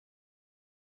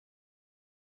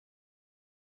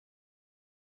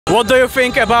What do you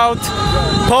think about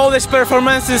Polish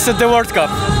performances at the World Cup?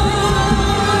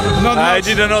 I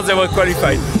didn't know they were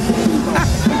qualified.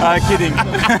 Kidding.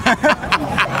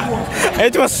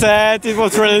 It was sad, it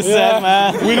was really sad,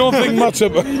 man. We don't think much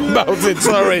about it,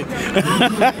 sorry.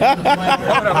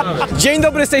 Dzień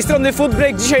dobry, z tej strony Food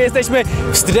Break. Dzisiaj jesteśmy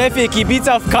w strefie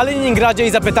kibica w Kaliningradzie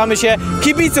i zapytamy się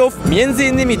kibiców, między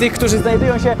innymi tych, którzy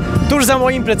znajdują się tuż za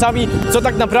moimi plecami, co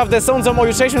tak naprawdę sądzą o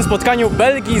jutrzejszym spotkaniu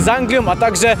Belgii z Anglią, a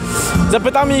także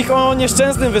zapytamy ich o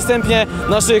nieszczęsnym występie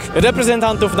naszych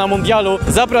reprezentantów na mundialu.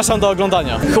 Zapraszam do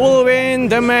oglądania. Who will win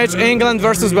the match England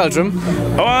versus Belgium?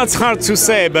 Oh, it's hard to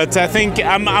say, but I think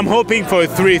I'm hoping for a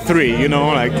 3-3, you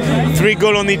know, like 3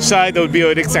 goals on each side. That would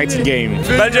be an exciting game.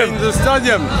 Belgium. The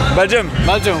stadium. Belgium.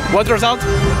 Belgium. What result?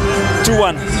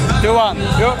 2-1. 2-1.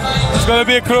 Yep. It's going to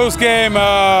be a close game.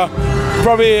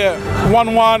 Probably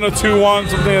 1-1 or 2-1,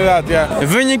 something like that, yeah.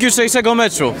 Wynik jutrzejszego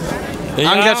meczu.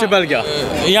 Anglia czy Belgia?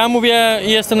 Ja mówię,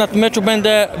 jestem na tym meczu,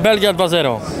 będę Belgia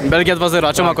 2-0. Belgia 2-0,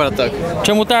 a czemu akurat tak?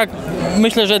 Czemu tak?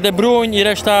 Myślę, że De Bruyne i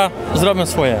reszta zrobią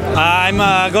swoje.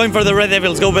 I'm going for the Red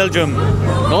Devils. Go Belgium.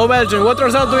 Go Belgium. What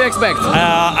result do you expect?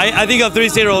 I think of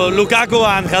 3-0. Lukaku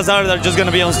and Hazard are just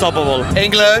going to be unstoppable.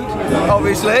 England,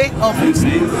 obviously.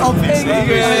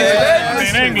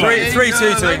 In England.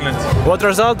 3-2 to England. What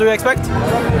result do you expect?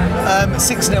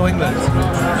 6-0 England.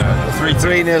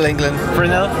 3-0 England.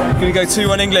 3-0. Gonna go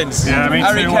 2-1 England. Yeah, I mean,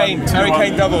 Harry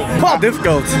Kane double. Quite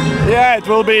difficult. Yeah, it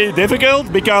will be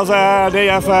difficult because they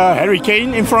have Harry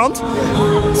Kane in front.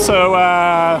 So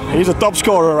he's a top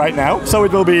scorer right now. So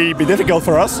it will be difficult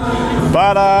for us.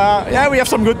 But yeah, we have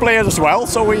some good players as well.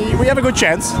 So we have a good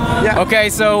chance. Yeah. Okay,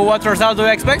 so what result do you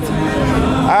expect?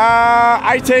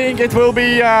 I think it will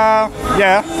be a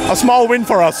small win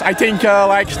for us. I think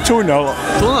like 2-0.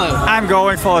 I'm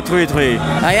going for 3-3.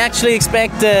 I actually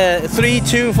expect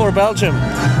 3-2 for Belgium.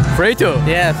 3-2.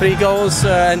 Yeah, 3 goals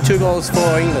and 2 goals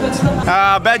for England.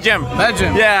 Belgium.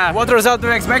 Belgium. Yeah. What result do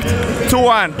you expect?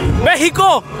 2-1.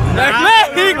 Mexico!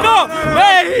 Mexico!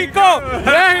 Mexico!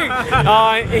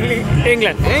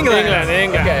 England.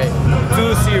 England. Okay.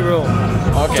 2-0.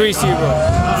 Okay. 3-0.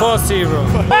 4-0.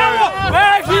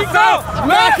 Mexico!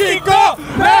 Mexico!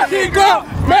 Mexico!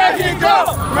 Mexico!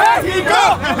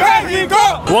 Mexico!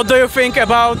 Mexico! What do you think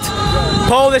about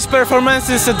Polish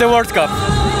performances at the World Cup?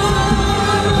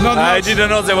 I didn't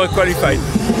know they were qualified.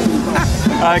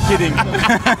 Kidding.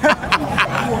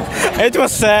 It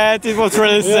was sad, it was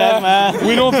really sad, man.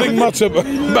 We don't think much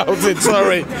about it,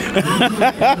 sorry.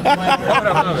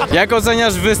 Jak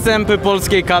oceniasz występy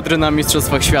polskiej kadry na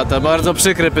Mistrzostwach Świata? Bardzo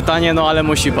przykre pytanie, no ale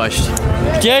musi paść.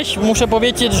 Gdzieś muszę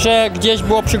powiedzieć, że gdzieś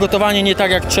było przygotowanie nie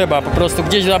tak jak trzeba. Po prostu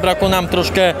gdzieś zabrakło nam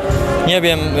troszkę, nie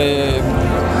wiem,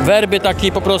 werby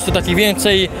takiej, po prostu takiej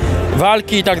więcej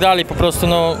walki i tak dalej. Po prostu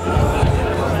no...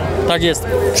 Tak jest,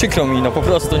 przykro mi, no po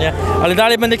prostu, nie? Ale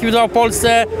dalej będę kibicował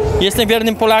Polsce, jestem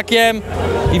wiernym Polakiem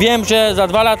i wiem, że za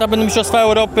 2 lata będą mistrzostwa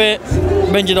Europy,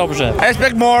 będzie dobrze. I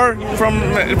expect more from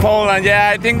Poland.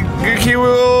 Yeah, I think he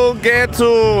will get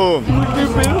to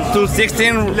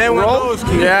 16.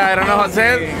 Lewandowski. Yeah, I don't know how to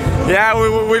say it. Yeah,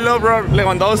 we love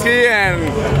Lewandowski and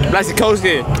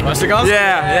Blaszczykowski.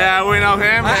 Yeah, we know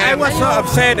him. I was so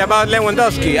upset about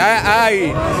Lewandowski.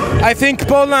 I think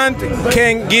Poland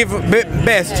can give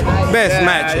best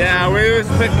match. Yeah, we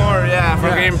expect more. Yeah,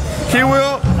 from him. He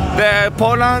will.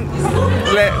 Poland,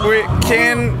 we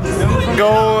can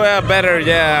go better,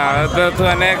 to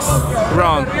the next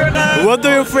round. What do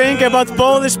you think about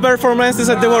Polish performances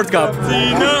at the World Cup?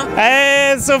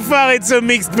 So far it's a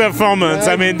mixed performance.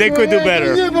 I mean, they could do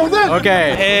better.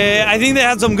 Okay. I think they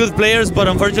had some good players, but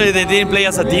unfortunately they didn't play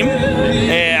as a team.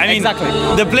 I mean,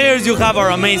 the players you have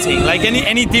are amazing. Like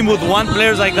any team would want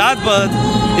players like that, but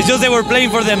it's just they were playing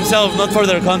for themselves, not for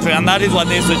their country, and that is what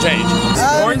needs to change.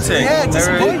 Disappointing. Yeah,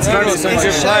 disappointing. Some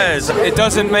good players. It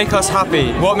doesn't make us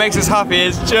happy. What makes us happy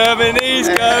is Germany's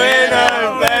going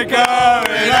home. They're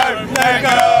going home. They're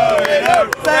going home.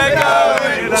 They're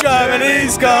going.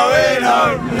 Germany's going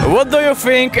home. What do you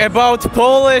think about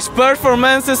Polish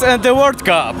performances at the World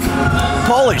Cup?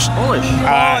 Polish.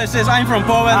 I'm from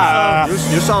Poland.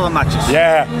 You saw the matches.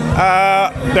 Yeah,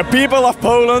 the people of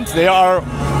Poland, they are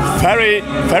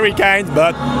very kind,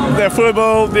 but the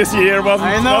football this year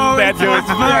wasn't that good.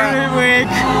 Very weak.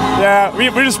 Yeah, we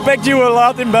respect you a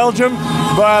lot in Belgium,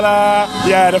 but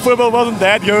yeah, the football wasn't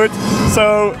that good.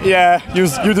 So yeah,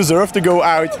 you deserve to go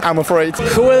out, I'm afraid.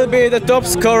 Who will be the top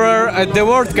scorer at the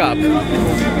World Cup?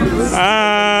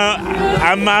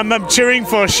 I'm cheering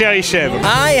for Sherishev.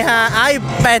 I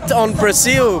bet on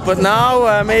Brazil, but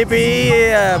now maybe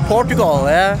Portugal,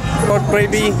 yeah, or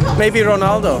maybe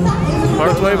Ronaldo.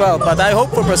 Worked very well. But I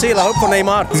hope for Brazil, I hope for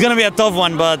Neymar. It's gonna be a tough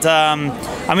one, but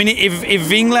I mean,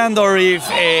 if England or if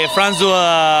France do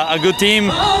a good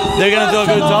team, they're gonna do a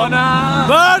good job.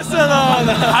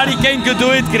 Barcelona! Harry Kane could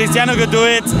do it, Cristiano could do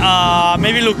it,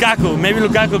 maybe Lukaku. Maybe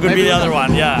Lukaku could be the other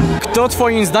one, yeah. Kto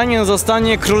twoim zdaniem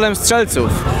zostanie królem strzelców?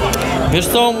 Wiesz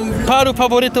co, paru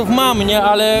faworytów mam, nie,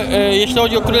 ale jeśli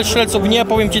chodzi o króle strzelców, nie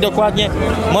powiem ci dokładnie.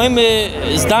 Moim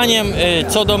zdaniem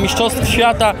co do mistrzostw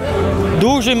świata,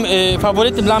 dużym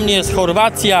faworytem dla mnie jest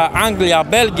Chorwacja, Anglia,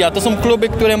 Belgia. To są kluby,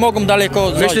 które mogą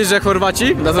daleko zajść. Myślisz, że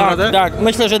Chorwaci dadzą radę? Tak,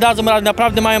 myślę, że dadzą radę.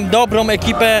 Naprawdę mają dobrą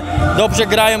ekipę, dobrze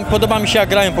grają, podoba mi się jak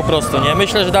grają po prostu, nie?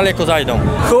 Myślę, że daleko zajdą.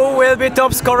 Who will be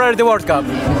top scorer the World Cup?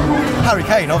 Harry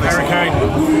Kane, obviously.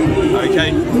 Harry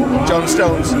Kane. John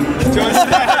Stones.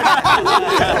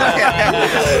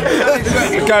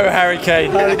 Go Harry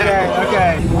Kane. Harry Kane,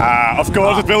 okay. Of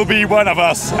course, it will be one of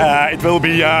us. It will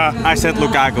be. I said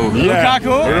Lukaku.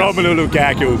 Lukaku? Romelu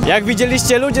Lukaku. Jak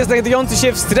widzieliście, ludzie znajdujący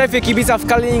się w strefie kibica w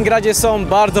Kaliningradzie są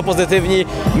bardzo pozytywni.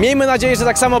 Miejmy nadzieję, że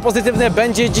tak samo pozytywne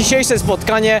będzie dzisiejsze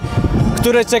spotkanie,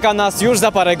 które czeka nas już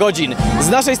za parę godzin. Z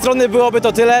naszej strony byłoby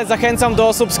to tyle. Zachęcam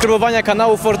do subskrybowania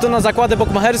kanału Fortuna, Zakłady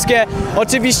bukmacherskie.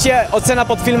 Oczywiście ocena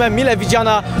pod filmem mile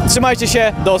widziana. Trzymajcie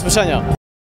się, do usłyszenia.